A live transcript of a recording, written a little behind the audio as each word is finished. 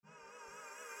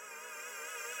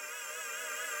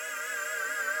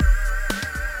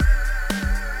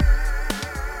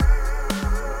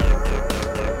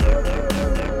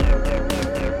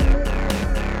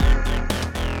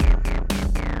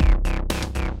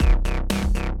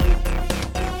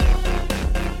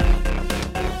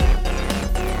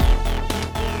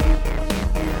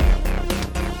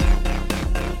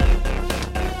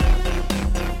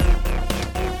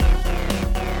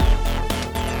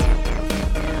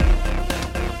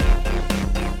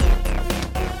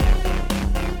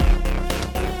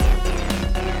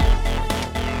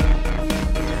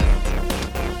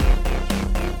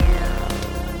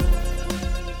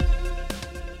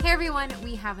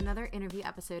have another interview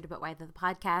episode about Why the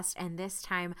Podcast, and this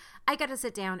time I got to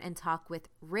sit down and talk with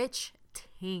Rich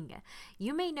Ting.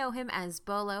 You may know him as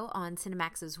Bolo on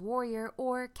Cinemax's Warrior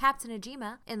or Captain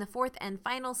Ajima in the fourth and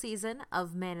final season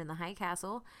of Man in the High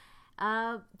Castle.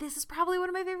 This is probably one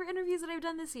of my favorite interviews that I've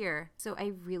done this year, so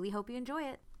I really hope you enjoy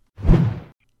it.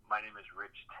 My name is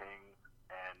Rich Ting,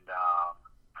 and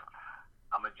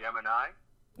I'm a Gemini.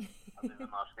 I live in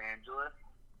Los Angeles,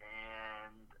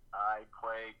 and I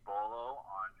play Bolo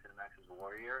on Cinemax's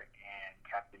Warrior and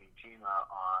Captain Ijima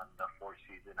on the fourth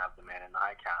season of The Man in the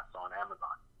High Castle on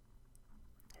Amazon.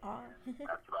 And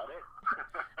that's about it.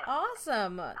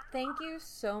 Awesome. Thank you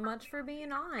so much for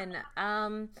being on.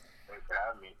 Thanks for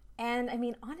having me. And, I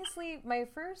mean, honestly, my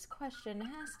first question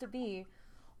has to be,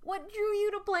 what drew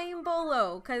you to playing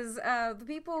Bolo? Because the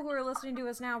people who are listening to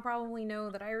us now probably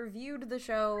know that I reviewed the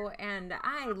show, and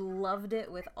I loved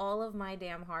it with all of my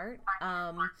damn heart.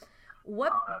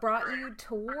 What brought you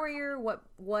to Warrior?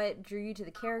 What drew you to the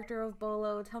character of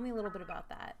Bolo? Tell me a little bit about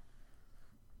that.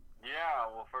 Yeah,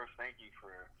 well, first, thank you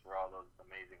for all those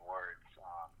amazing words.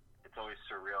 It's always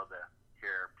surreal to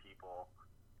hear people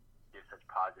give such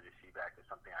positive feedback to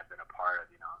something I've been a part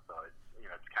of, So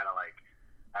it's kind of like,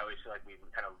 I always feel like we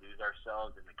kind of lose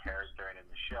ourselves in the character and in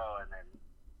the show, and then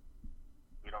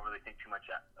we don't really think too much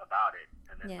about it.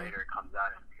 And then later it comes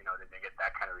out, and then they get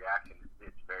that kind of reaction.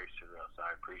 It's very surreal, so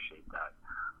I appreciate that.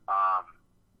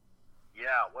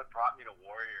 What brought me to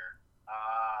Warrior?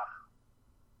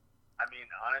 I mean,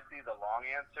 honestly, the long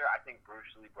answer, I think Bruce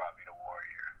Lee brought me to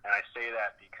Warrior. And I say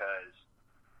that because,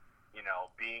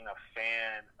 being a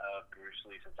fan of Bruce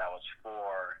Lee since I was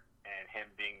 4, and him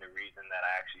being the reason that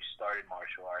I actually started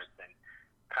martial arts and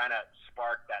kind of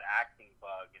sparked that acting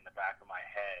bug in the back of my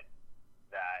head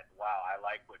that, wow, I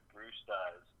like what Bruce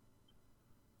does.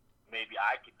 Maybe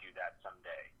I could do that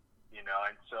someday,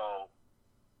 And so,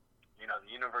 the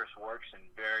universe works in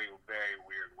very, very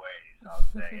weird ways, I'll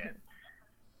say. And,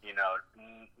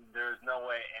 there's no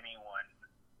way anyone,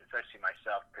 especially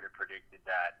myself, could have predicted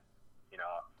that,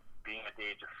 being at the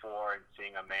age of 4 and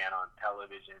seeing a man on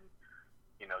television,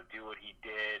 do what he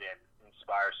did and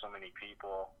inspire so many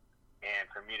people. And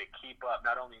for me to keep up,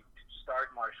 not only to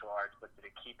start martial arts, but to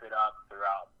keep it up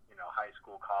throughout, high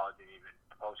school, college, and even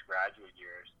postgraduate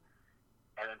years.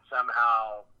 And then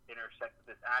somehow intersect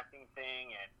with this acting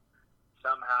thing, and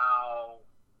somehow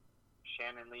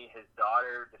Shannon Lee, his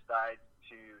daughter, decides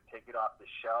to take it off the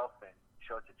shelf and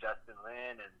show it to Justin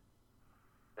Lin, and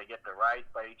they get the rights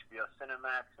by HBO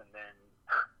Cinemax, and then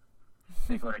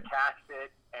they go to cast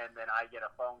it, and then I get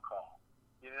a phone call.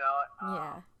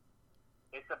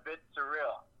 It's a bit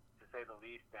surreal, to say the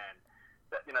least, and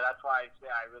that's why I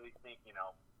say I really think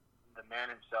the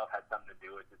man himself had something to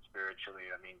do with it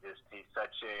spiritually. I mean, he's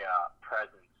such a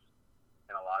presence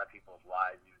in a lot of people's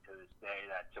lives even to this day,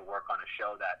 that to work on a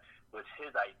show that was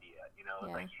his idea,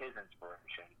 like his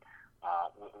inspiration,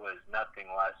 was nothing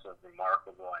less of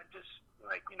remarkable and just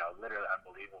literally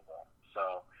unbelievable.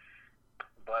 So,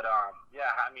 but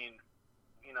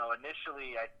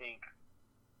initially I think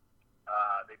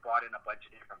they brought in a bunch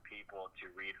of different people to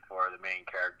read for the main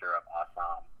character of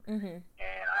Assam. Mm-hmm.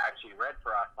 And I actually read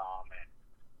for Assam, and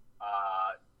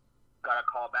got a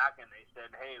call back, and they said,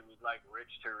 hey, we'd like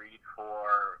Rich to read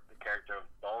for the character of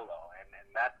Bolo. And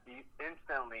that's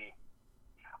instantly,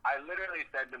 I literally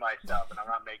said to myself, and I'm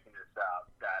not making this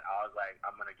up, that I was like,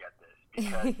 I'm going to get this.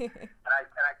 Because, and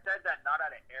I said that not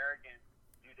out of arrogance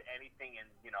due to anything in,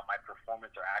 my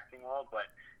performance or acting role,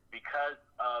 but because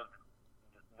of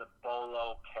the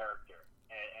Bolo character.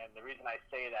 And the reason I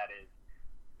say that is,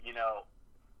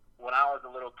 when I was a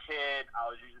little kid, I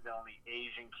was usually the only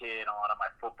Asian kid on a lot of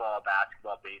my football,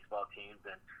 basketball, baseball teams,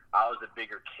 and I was a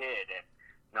bigger kid. And,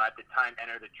 at the time,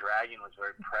 Enter the Dragon was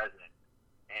very present.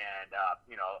 And,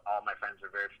 all my friends were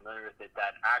very familiar with it,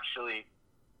 that actually,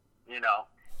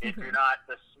 if you're not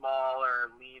the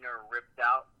smaller, leaner, ripped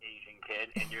out Asian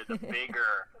kid, and you're the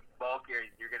bigger, bulkier,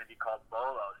 you're going to be called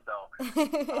Bolo. So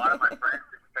a lot of my friends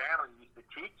and family used to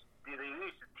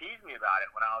tease me about it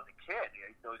when I was a kid. They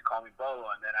used to always call me Bolo.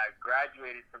 And then I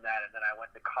graduated from that, and then I went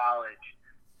to college,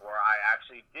 where I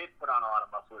actually did put on a lot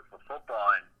of muscle for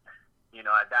football. And,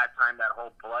 at that time, that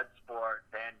whole blood sport,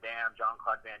 Van Damme,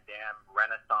 Jean-Claude Van Damme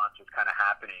renaissance was kind of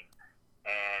happening.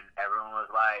 And everyone was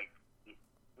like,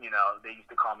 they used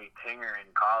to call me Tinger in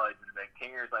college, and like,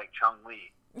 Tinger's like Chung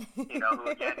Lee, who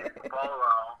again is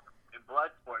Bolo in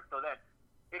blood sport. So then,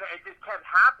 it just kept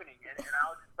happening, and I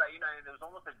was just like, there was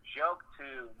almost a joke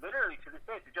literally to this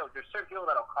day, it's a joke. There's certain people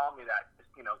that'll call me that, just,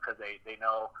 because they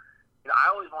know,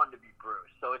 I always wanted to be Bruce.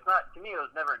 So it's not, to me, it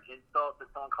was never an insult that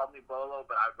someone called me Bolo,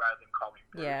 but I'd rather them call me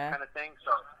Bruce kind of thing.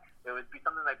 So it would be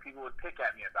something that people would pick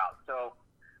at me about. So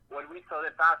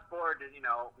then fast forward, you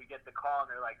know, we get the call and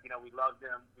they're like, you know, we loved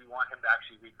him. We want him to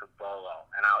actually read for Bolo.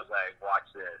 And I was like, watch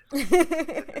this.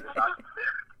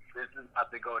 This is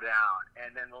about to go down.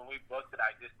 And then when we booked it,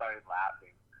 I just started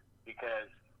laughing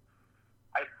because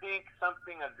I think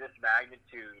something of this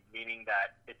magnitude, meaning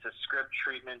that it's a script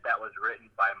treatment that was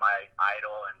written by my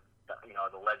idol and, you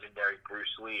know, the legendary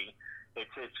Bruce Lee.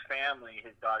 It's his family,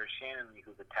 his daughter Shannon Lee,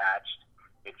 who's attached.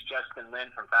 It's Justin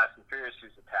Lin from Fast and Furious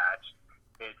who's attached.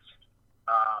 It's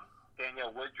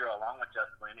Danielle Woodrow along with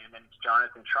Justin Lin, and then it's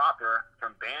Jonathan Tropper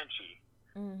from Banshee.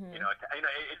 Mm-hmm. You know,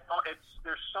 it's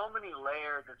there's so many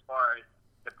layers as far as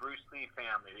the Bruce Lee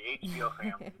family, the HBO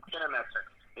family, Cinemester,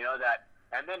 you know, that.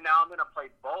 And then now I'm going to play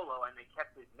Bolo, and they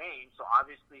kept his name, so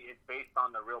obviously it's based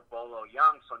on the real Bolo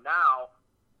Young. So now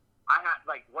I have,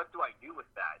 like, what do I do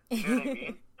with that? You know what I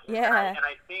mean? Yeah. And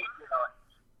I think, you know,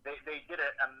 they did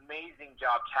an amazing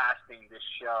job casting this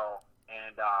show,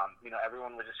 and you know,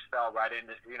 everyone just fell right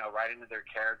into their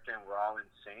character, and we're all in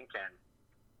sync. And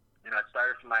you know, it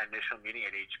started from my initial meeting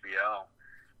at HBO,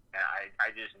 and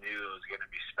I just knew it was going to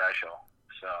be special.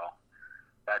 So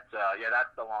that's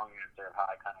the long answer of how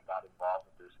I kind of got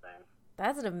involved with this thing.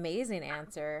 That's an amazing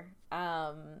answer.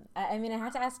 I mean, I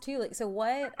have to ask too, like, so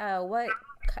what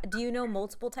do you know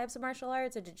multiple types of martial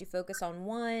arts, or did you focus on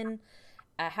one?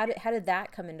 How did that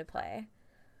come into play?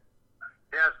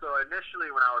 Yeah, so initially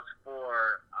when I was 4,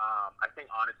 I think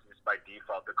honestly just by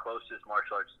default, the closest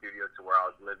martial arts studio to where I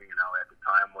was living in LA at the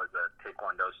time was a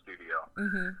Taekwondo studio.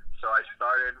 Mm-hmm. So I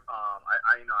started,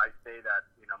 I say that,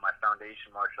 you know, my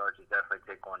foundation martial arts is definitely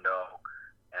Taekwondo.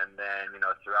 And then, you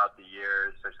know, throughout the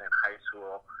years, especially in high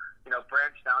school, you know,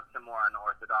 branched out to more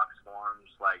unorthodox forms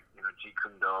like, you know, Jeet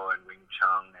Kune Do and Wing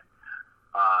Chun. And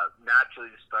naturally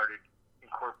just started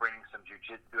incorporating some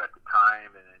jiu-jitsu at the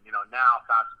time. And then, you know, now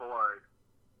fast forward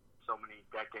so many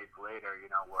decades later,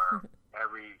 you know, where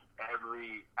every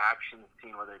action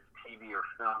scene, whether it's TV or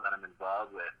film that I'm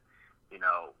involved with, you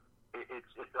know,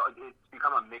 it's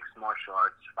become a mixed martial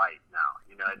arts fight now.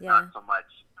 You know, it's not so much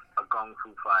a Kung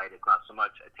Fu fight. It's not so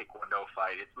much a Taekwondo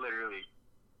fight. It's literally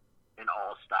an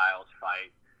all styles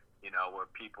fight, you know, where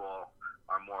people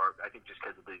are more, I think just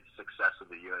because of the success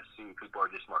of the UFC, people are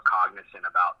just more cognizant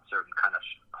about certain kind of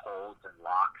holds and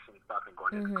locks and stuff and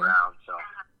going to the ground. So,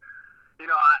 you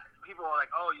know, people are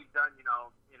like, oh, you've done, you know,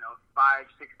 5,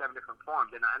 6, 7 different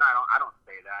forms. And I don't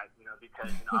say that, you know, because,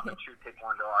 you know, I'm a true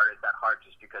Taekwondo artist at heart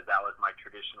just because that was my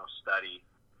traditional study,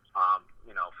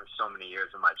 you know, for so many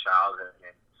years of my childhood.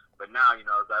 But now, you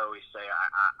know, as I always say,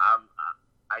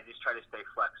 I just try to stay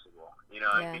flexible, you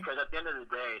know, because at the end of the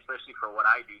day, especially for what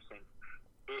I do, since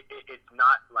it's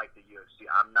not like the UFC.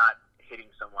 I'm not hitting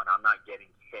someone. I'm not getting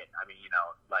hit. I mean, you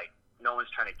know, like no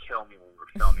one's trying to kill me when we're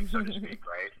filming, so to speak,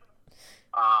 right?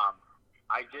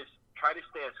 I just try to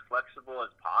stay as flexible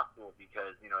as possible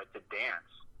because, you know, it's a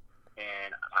dance.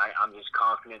 And I'm just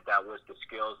confident that with the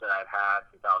skills that I've had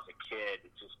since I was a kid,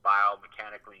 it's just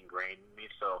biomechanically ingrained in me.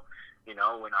 So, you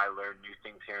know, when I learn new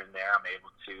things here and there, I'm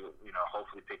able to, you know,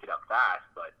 hopefully pick it up fast.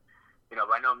 But, you know,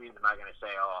 by no means am I going to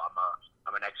say, oh,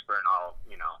 I'm an expert in all,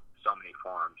 you know, so many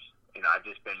forms. You know, I've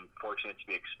just been fortunate to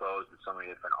be exposed to so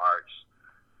many different arts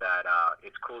that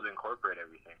it's cool to incorporate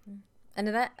everything. And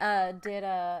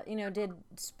did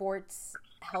sports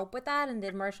help with that? And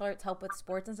did martial arts help with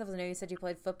sports and stuff? I know you said you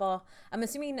played football. I'm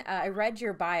assuming I read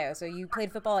your bio, so you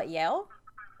played football at Yale?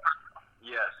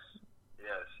 Yes.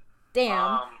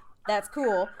 Damn, that's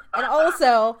cool. And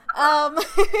also, that's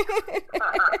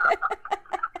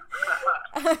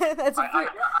I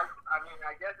mean,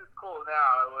 I guess it's cool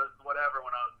now. It was whatever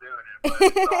when I was doing it, but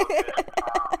it's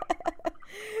all good.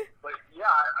 But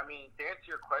yeah, I mean, to answer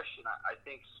your question, I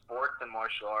think sports and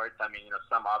martial arts, I mean, you know,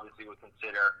 some obviously would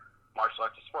consider martial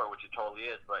arts a sport, which it totally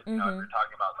is, but, you know, if you're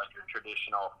talking about, like, your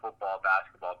traditional football,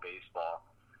 basketball, baseball,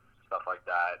 stuff like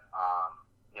that,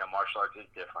 you know, martial arts is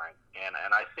different. And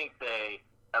I think they,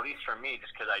 at least for me,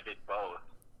 just because I did both,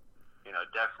 you know,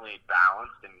 definitely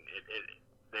balanced, and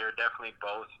they're definitely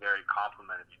both very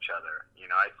complement of each other.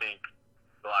 You know, I think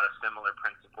a lot of similar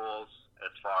principles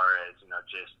as far as, you know,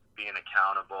 just being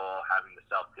accountable, having the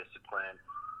self-discipline,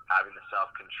 having the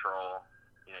self-control.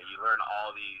 You know, you learn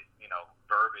all these, you know,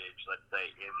 verbiage, let's say,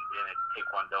 in a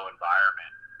Taekwondo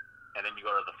environment. And then you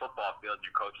go to the football field and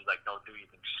your coach is like, don't do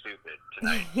anything stupid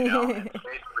tonight, you know,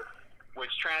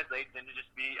 which translates into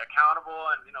just be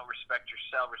accountable and, you know, respect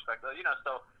yourself, you know,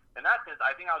 so in that sense,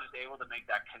 I think I was just able to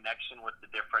make that connection with the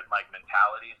different, like,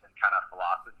 mentalities and kind of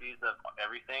philosophies of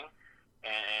everything.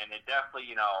 And it definitely,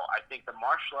 you know, I think the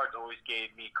martial arts always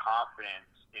gave me confidence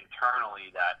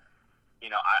internally that, you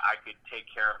know, I could take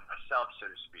care of myself, so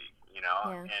to speak. you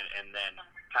know? Yeah. And then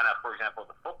kind of, for example,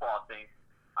 the football thing,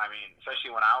 I mean,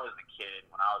 especially when I was a kid,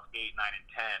 when I was 8, 9, and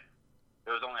 10,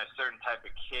 there was only a certain type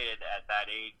of kid at that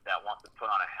age that wants to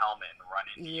put on a helmet and run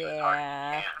into you as hard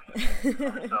as he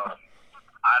can. So,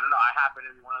 I don't know, I happen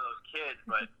to be one of those kids,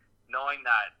 but knowing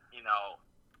that, you know,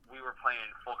 we were playing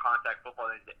full contact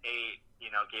football into 8, you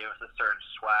know, gave us a certain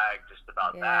swag just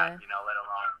about that, you know, let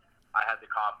alone I had the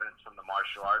confidence from the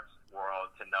martial arts world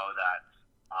to know that,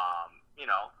 you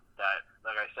know, that,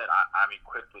 like I said, I'm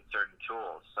equipped with certain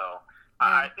tools. So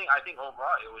I think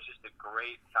overall it was just a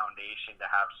great foundation to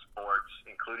have sports,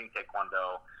 including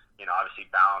Taekwondo, you know, obviously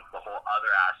balance the whole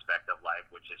other aspect of life,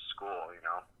 which is school, you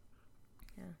know.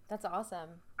 Yeah, that's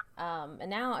awesome. And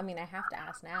now, I mean, I have to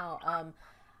ask now,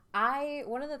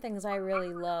 one of the things I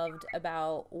really loved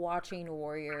about watching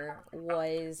Warrior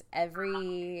was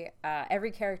every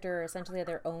character essentially had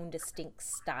their own distinct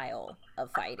style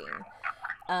of fighting.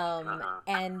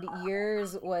 And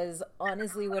yours was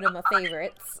honestly one of my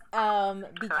favorites,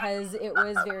 because it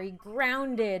was very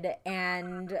grounded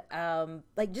and,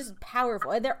 like, just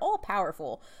powerful. And they're all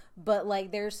powerful, but,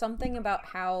 like, there's something about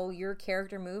how your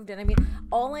character moved. And I mean,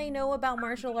 all I know about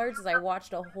martial arts is I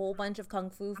watched a whole bunch of Kung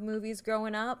Fu movies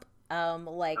growing up.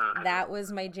 Like, that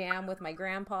was my jam with my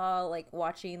grandpa, like,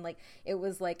 watching, like, it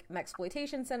was like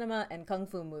Mexploitation cinema and Kung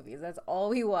Fu movies. That's all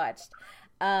we watched.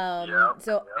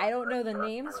 So I don't know the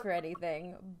names for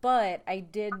anything, but I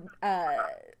did,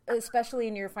 especially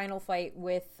in your final fight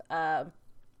with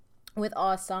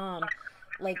Awesome,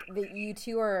 like, you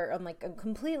two are on, like,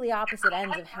 completely opposite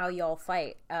ends of how y'all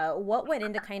fight. What went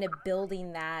into kind of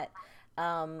building that,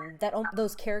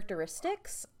 those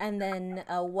characteristics, and then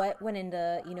what went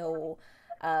into, you know,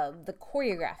 the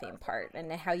choreographing part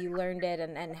and how you learned it,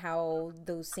 and how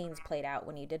those scenes played out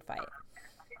when you did fight?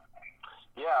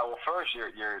 Yeah, well, first,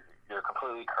 you're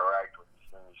completely correct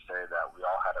when you say that we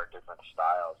all had our different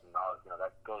styles, and you know,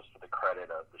 that goes to the credit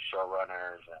of the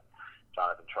showrunners and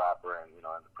Jonathan Tropper and, you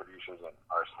know, and the producers and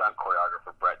our stunt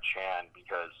choreographer Brett Chan,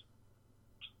 because,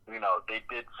 you know, they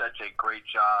did such a great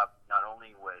job, not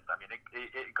only with, I mean,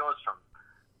 it goes from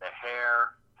the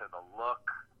hair to the look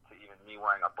to even me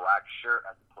wearing a black shirt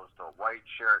as opposed to a white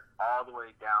shirt, all the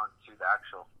way down to the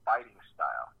actual fighting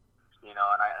style. You know,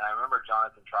 and I remember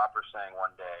Jonathan Tropper saying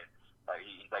one day that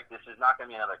he's like, this is not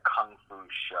going to be another Kung Fu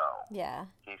show. Yeah.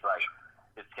 He's like,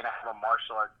 it's going to have a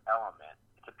martial arts element.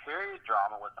 It's a period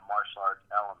drama with a martial arts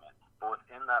element, but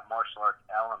within that martial arts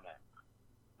element,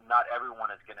 not everyone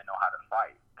is going to know how to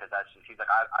fight. Because that's just, he's like,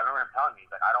 I remember him telling me,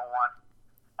 he's like, I don't want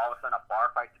all of a sudden a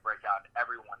bar fight to break out and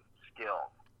everyone's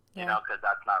skilled, you know, because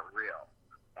that's not real.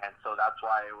 And so that's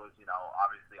why it was, you know,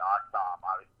 obviously Assam,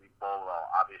 obviously Bolo,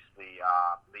 obviously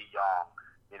Lee Yong,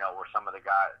 you know, were some of the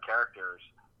characters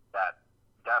that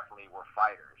definitely were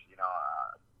fighters. You know,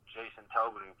 Jason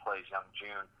Tobin, who plays Young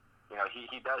June, you know, he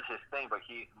does his thing, but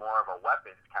he's more of a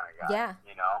weapons kind of guy,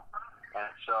 you know. And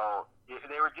so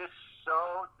they were just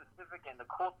so specific, and the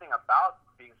cool thing about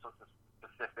being so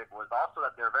specific was also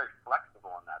that they're very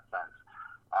flexible in that sense.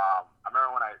 I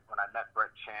remember when I met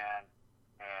Brett Chan,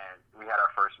 and we had our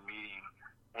first meeting,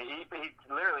 and he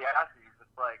literally asked me, he's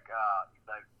like,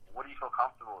 what do you feel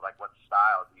comfortable with? Like, what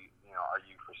style are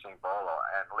you for Sing Bolo?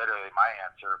 And literally my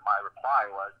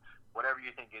reply was, whatever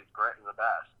you think is great is the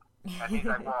best. And he's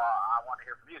like, well, I want to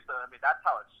hear from you. So, I mean, that's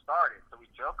how it started. So we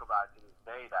joke about it to this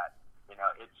day that, you know,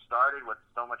 it started with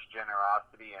so much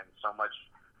generosity and so much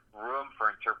room for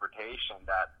interpretation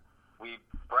that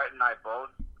Brett and I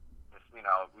both, you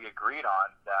know, we agreed on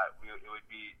that it would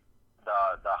be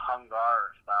the Hung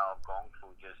Gar style of Kung Fu,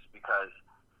 just because,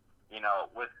 you know,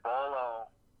 with Bolo,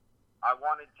 I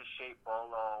wanted to shape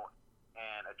Bolo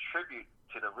and attribute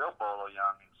to the real Bolo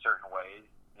Yeung in certain ways.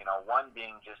 You know, one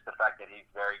being just the fact that he's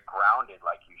very grounded,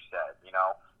 like you said. You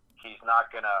know, he's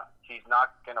not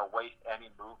gonna waste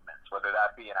any movements, whether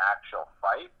that be an actual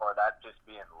fight or that just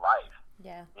be in life.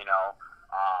 Yeah. You know,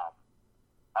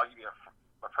 I'll give you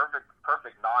a perfect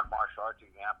non-martial arts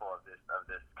example of this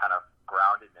kind of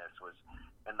groundedness was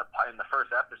in the first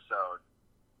episode.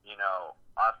 You know,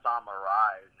 Assam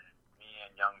arrives, and me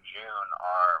and Young June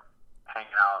are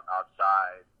hanging out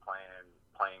outside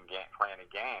playing a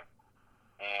game,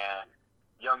 and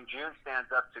Young June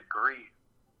stands up to greet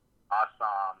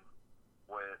Assam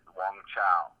with Wong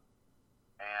Chao,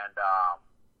 and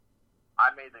I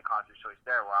made the conscious choice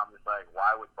there where I'm just like,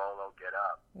 why would Bolo get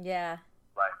up? Yeah.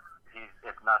 Like,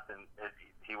 it's nothing.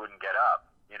 He wouldn't get up,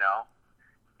 you know,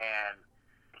 and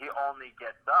he only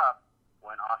gets up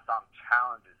when Assam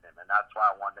challenges him, and that's why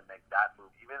I wanted to make that move.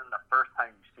 Even the first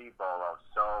time you see Bolo,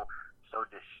 so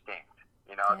distinct,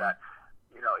 you know, that,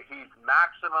 you know, he's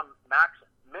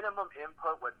minimum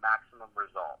input with maximum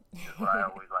result.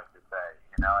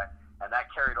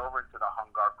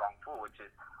 which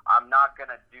is I'm not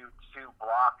going to do 2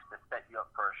 blocks to set you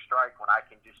up for a strike when I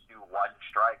can just do 1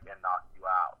 strike and knock you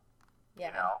out.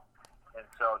 Yeah. You know? And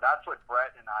so that's what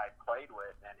Brett and I played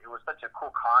with, and it was such a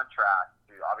cool contrast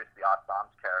to obviously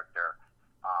Asam's character,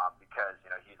 because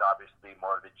he's obviously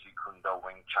more of the Jeet Kune Do,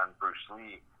 Wing Chun, Bruce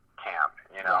Lee camp,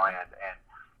 and I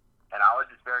was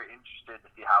just very interested to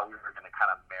see how we were going to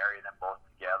kind of marry them both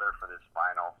together for this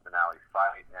final finale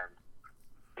fight, and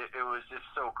it was just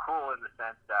so cool in the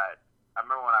sense that I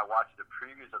remember when I watched the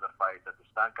previews of the fight that the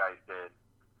stunt guys did,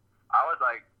 I was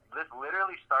like, this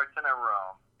literally starts in a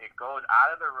room. It goes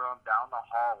out of the room, down the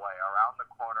hallway, around the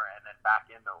corner, and then back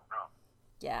in the room.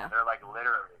 Yeah. And they're like,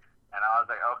 literally. And I was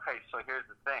like, okay, so here's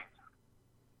the thing.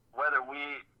 Whether we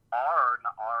are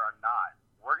or not,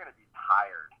 we're going to be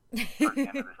tired for the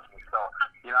end of this thing. So,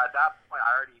 at that point,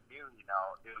 I already knew,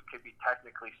 it could be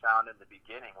technically sound in the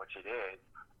beginning, which it is.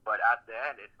 But at the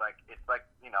end, it's like the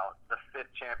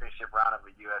 5th championship round of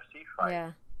a UFC fight.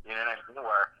 Yeah. You know what I mean?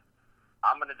 Where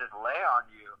I'm going to just lay on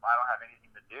you if I don't have anything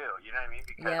to do. You know what I mean?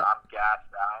 Because I'm gassed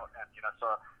out. And, so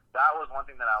that was one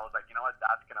thing that I was like, you know what?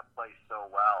 That's going to play so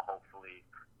well, hopefully,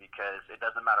 because it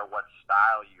doesn't matter what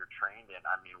style you're trained in.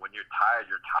 I mean, when you're tired,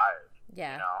 you're tired.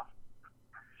 Yeah.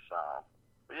 So,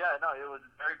 but yeah, no, it was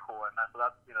very cool. And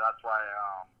that's why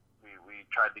we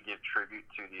tried to give tribute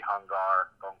to the Hung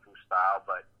Gar Kung Fu style.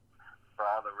 But for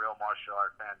all the real martial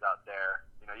art fans out there,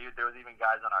 there was even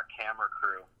guys on our camera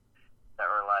crew that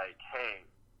were like, hey,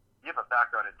 you have a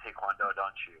background in Taekwondo,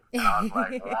 don't you? And I was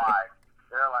like, why?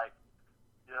 They're like,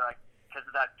 because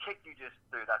of that kick you just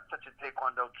threw, that's such a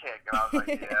Taekwondo kick. And I was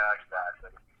like, yeah,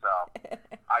 exactly. So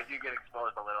I do get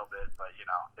exposed a little bit, but,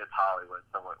 it's Hollywood,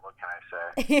 so what can I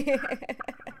say?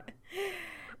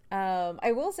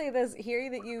 I will say this,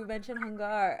 hearing that you mentioned Hung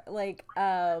Gar,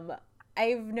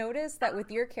 I've noticed that with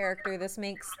your character, this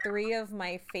makes 3 of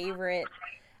my favorite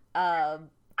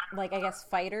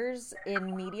fighters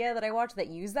in media that I watch that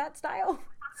use that style.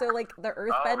 So the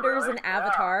Earthbenders in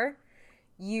Avatar,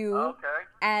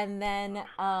 and then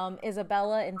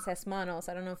Isabella in Sesmanos.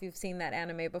 I don't know if you've seen that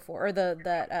anime before, or the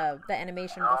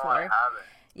animation before. I haven't.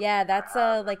 Yeah, that's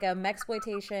a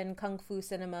mexploitation kung fu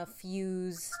cinema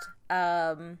fused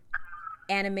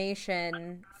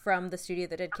animation from the studio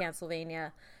that did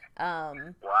Castlevania. Wow.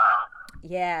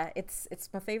 Yeah, it's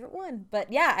my favorite one.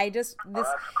 But yeah, that's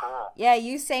cool. Yeah,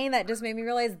 you saying that just made me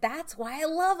realize that's why I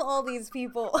love all these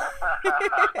people.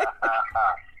 That's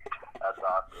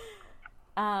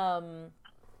awesome.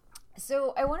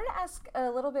 So I wanted to ask a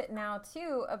little bit now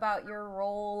too about your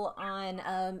role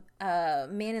on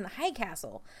Man in the High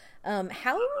Castle.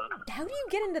 How do you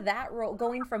get into that role,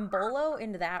 going from Bolo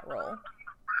into that role?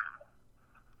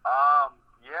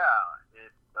 Yeah,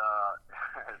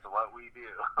 it's what we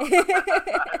do. It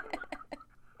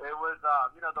was,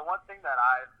 the one thing that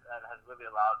has really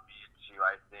allowed me to,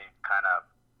 I think, kind of,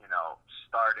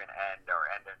 start and end, or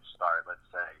end and start, let's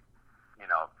say,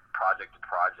 project to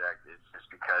project, is just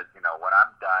because, when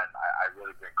I'm done, I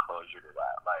really bring closure to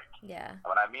that.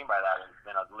 What I mean by that is,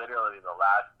 literally the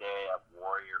last day of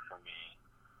Warrior for me,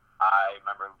 I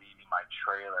remember leaving my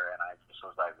trailer and I just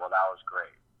was like, well, that was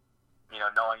great.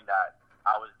 Knowing that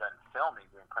I was done filming,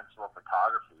 doing principal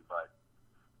photography, but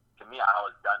to me, I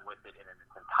was done with it in its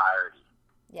entirety.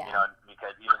 Yeah.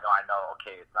 Because even though I know,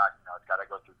 okay, it's not, it's got to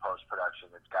go through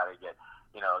post-production, it's got to get,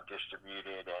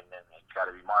 distributed, and then it's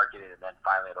got to be marketed, and then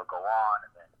finally it'll go on,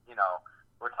 and then,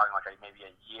 we're talking maybe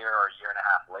a year or a year and a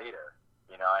half later,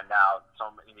 and now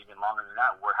even longer than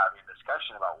that, we're having a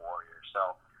discussion about Warrior.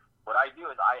 So what I do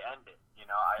is I end it,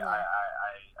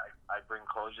 I bring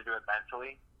closure to it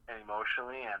mentally and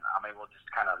emotionally, and I'm able to just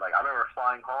kind of I remember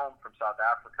flying home from South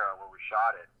Africa where we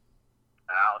shot it,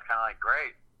 and I was kind of like,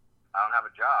 great, I don't have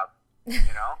a job,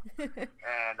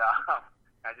 and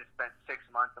I just spent 6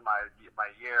 months of my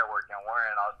year working on Warrior,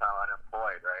 and all the time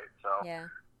unemployed, right? So yeah.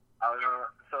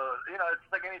 It's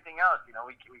like anything else, we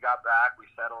got back, we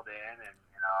settled in, and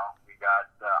we got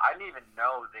I didn't even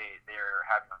know they're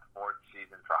having a 4th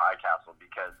season for High Castle,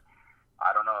 because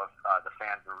I don't know if the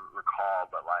fans recall,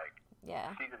 but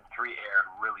season 3 aired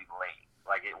really late.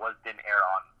 Didn't air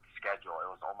on schedule.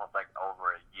 It was almost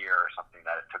over a year or something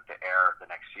that it took to air the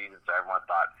next season. So everyone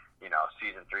thought,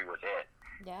 season 3 was it.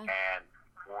 Yeah. And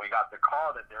when we got the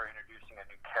call that they were introducing a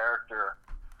new character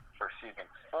for season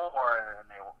 4, and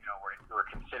they were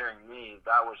considering me,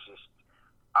 that was just,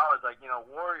 I was like,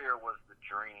 Warrior was the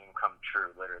dream come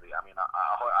true, literally. I mean,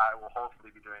 I will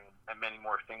hopefully be doing many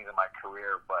more things in my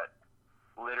career, but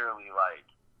literally,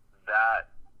 that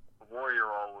Warrior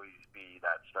will always be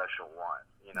that special one,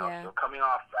 Yeah. So coming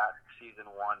off that season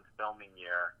 1 filming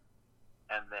year,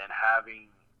 and then having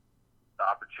the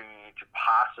opportunity to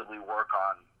possibly work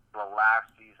on the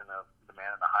last season of The Man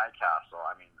in the High Castle.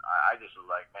 I mean, I just was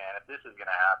like, man, if this is going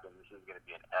to happen, this is going to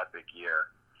be an epic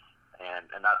year. And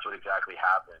that's what exactly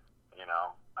happened, you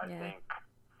know. I think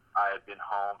I had been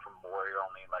home from Warrior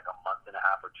only like a month and a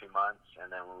half or 2 months, and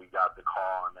then when we got the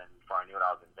call, and then before I knew it,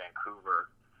 I was in Vancouver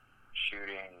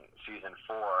shooting season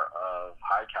 4 of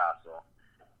High Castle.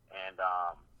 And,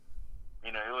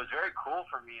 you know, it was very cool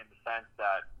for me in the sense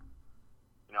that,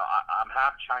 you know, I'm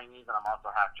half Chinese and I'm also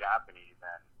half Japanese,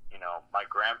 and you know, my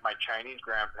Chinese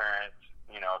grandparents,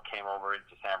 you know, came over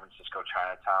into San Francisco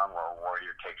Chinatown where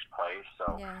Warrior takes place. So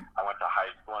I went to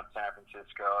high school in San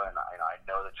Francisco, and I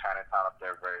know the Chinatown up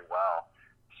there very well.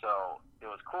 So it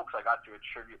was cool because I got to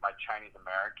attribute my Chinese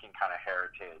American kind of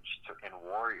heritage in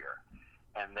Warrior.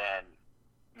 And then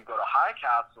you go to High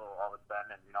Castle all of a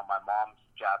sudden, and you know, my mom's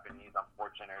Japanese. I'm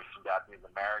fourth generation Japanese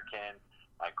American.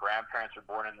 My grandparents were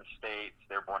born in the States.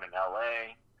 They're born in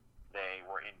LA. They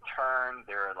were interned.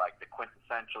 They're like the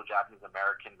quintessential Japanese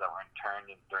Americans that were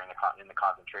interned in the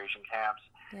concentration camps.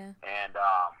 Yeah. And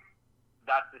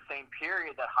that's the same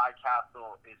period that High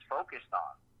Castle is focused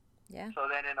on. Yeah.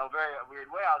 So then in a very weird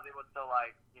way, I was able to,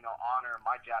 like, you know, honor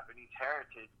my Japanese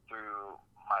heritage through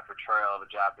my portrayal of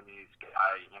a Japanese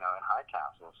guy, you know, in High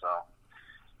Castle. So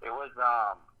it was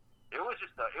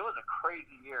just it was a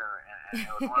crazy year, and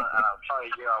it was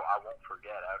probably a year I won't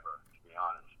forget ever, to be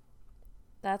honest.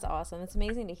 That's awesome. It's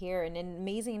amazing to hear and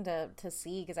amazing to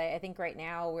see, because I think right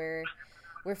now we're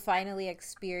finally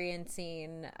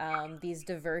experiencing these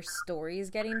diverse stories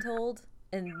getting told,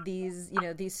 and these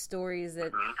stories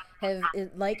that have,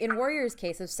 like in Warrior's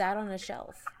case, have sat on a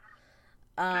shelf.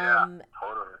 Totally.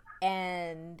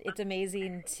 And it's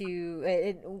amazing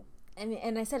to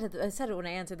and I said it when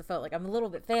I answered the phone. Like, I'm a little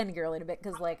bit fangirling a bit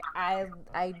because, like,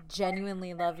 I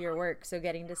genuinely love your work. So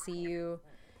getting to see you,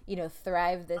 you know,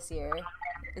 thrive this year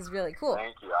is really cool.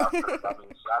 Thank you. I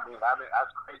mean,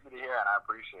 that's crazy to hear, and I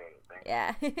appreciate it.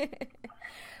 Thank you.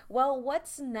 Well,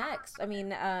 what's next? I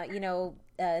mean, you know,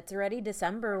 it's already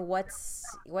December. What's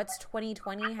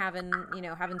 2020 have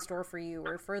in store for you,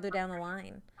 or further down the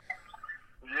line?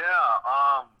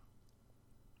 Yeah.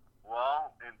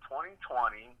 Well, in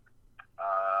 2020,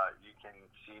 you can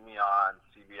see me on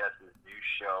CBS's new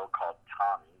show called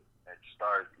Tommy. It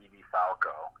stars Edie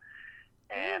Falco.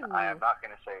 And I am not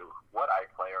going to say what I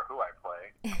play or who I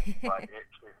play, but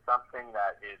it's something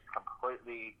that is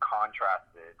completely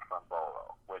contrasted from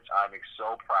Bolo, which I'm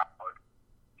so proud.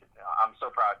 I'm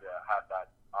so proud to have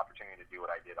that opportunity to do what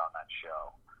I did on that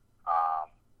show.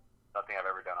 Nothing I've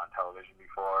ever done on television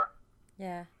before.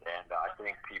 Yeah. And I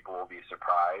think people will be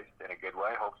surprised in a good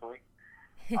way, hopefully.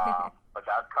 But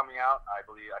that's coming out, I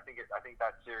believe. I think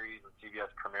that series on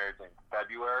CBS premieres in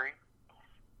February,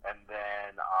 and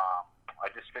then I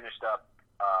just finished up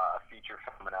a feature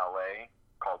film in LA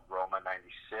called Roma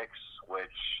 96,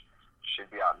 which should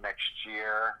be out next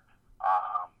year.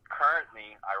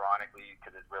 Currently, ironically,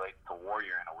 because it relates to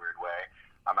Warrior in a weird way,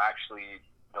 I'm actually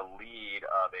the lead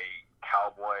of a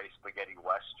cowboy spaghetti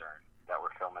western that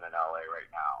we're filming in LA right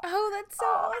now. Oh, that's so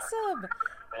awesome!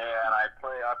 And I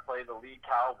play the lead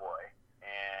cowboy,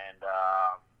 and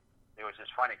it was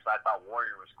just funny because I thought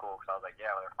Warrior was cool because I was like,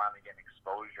 yeah, well, they're finally getting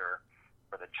exposure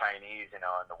for the Chinese, you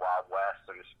know, in the Wild West,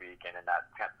 so to speak, and in that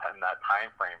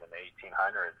time frame in the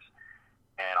 1800s.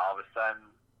 And all of a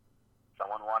sudden,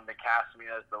 someone wanted to cast me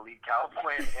as the lead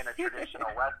cowboy in a traditional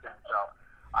Western. So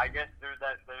I guess there's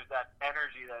that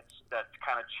energy that's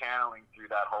kind of channeling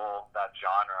through that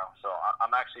genre. So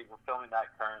we're filming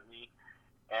that currently.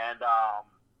 And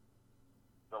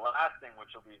the last thing,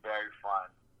 which will be very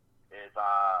fun, is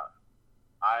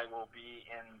I will be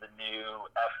in the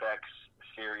new FX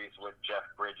series with Jeff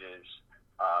Bridges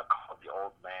called The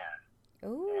Old Man.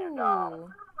 Ooh. And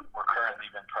we're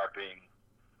currently been prepping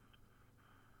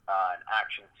an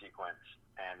action sequence,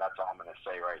 and that's all I'm going to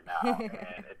say right now.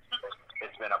 And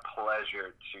it's been a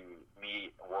pleasure to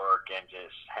meet, work, and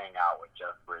just hang out with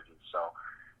Jeff Bridges. So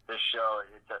this show,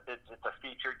 it's a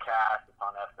featured cast. It's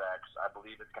on FX. I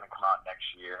believe it's going to come out next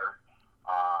year.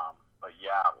 But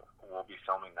yeah, we'll be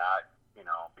filming that, you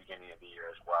know, beginning of the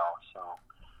year as well. So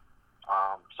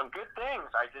some good things.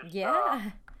 I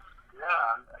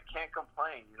can't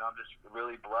complain. You know, I'm just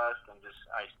really blessed, and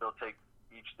I still take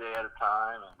each day at a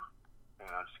time, and you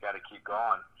know, just got to keep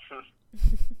going.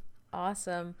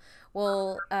 Awesome.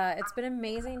 Well, it's been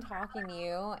amazing talking to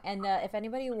you. And if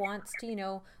anybody wants to, you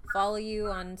know, follow you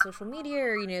on social media,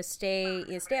 or you know, stay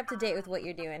up to date with what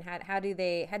you're doing, how do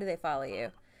they follow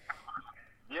you?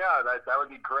 Yeah, that would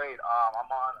be great. I'm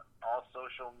on all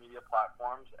social media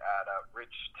platforms at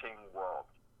Rich Ting World.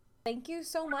 Thank you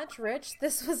so much, Rich.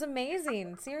 This was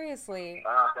amazing. Seriously.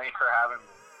 Thanks for having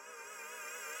me.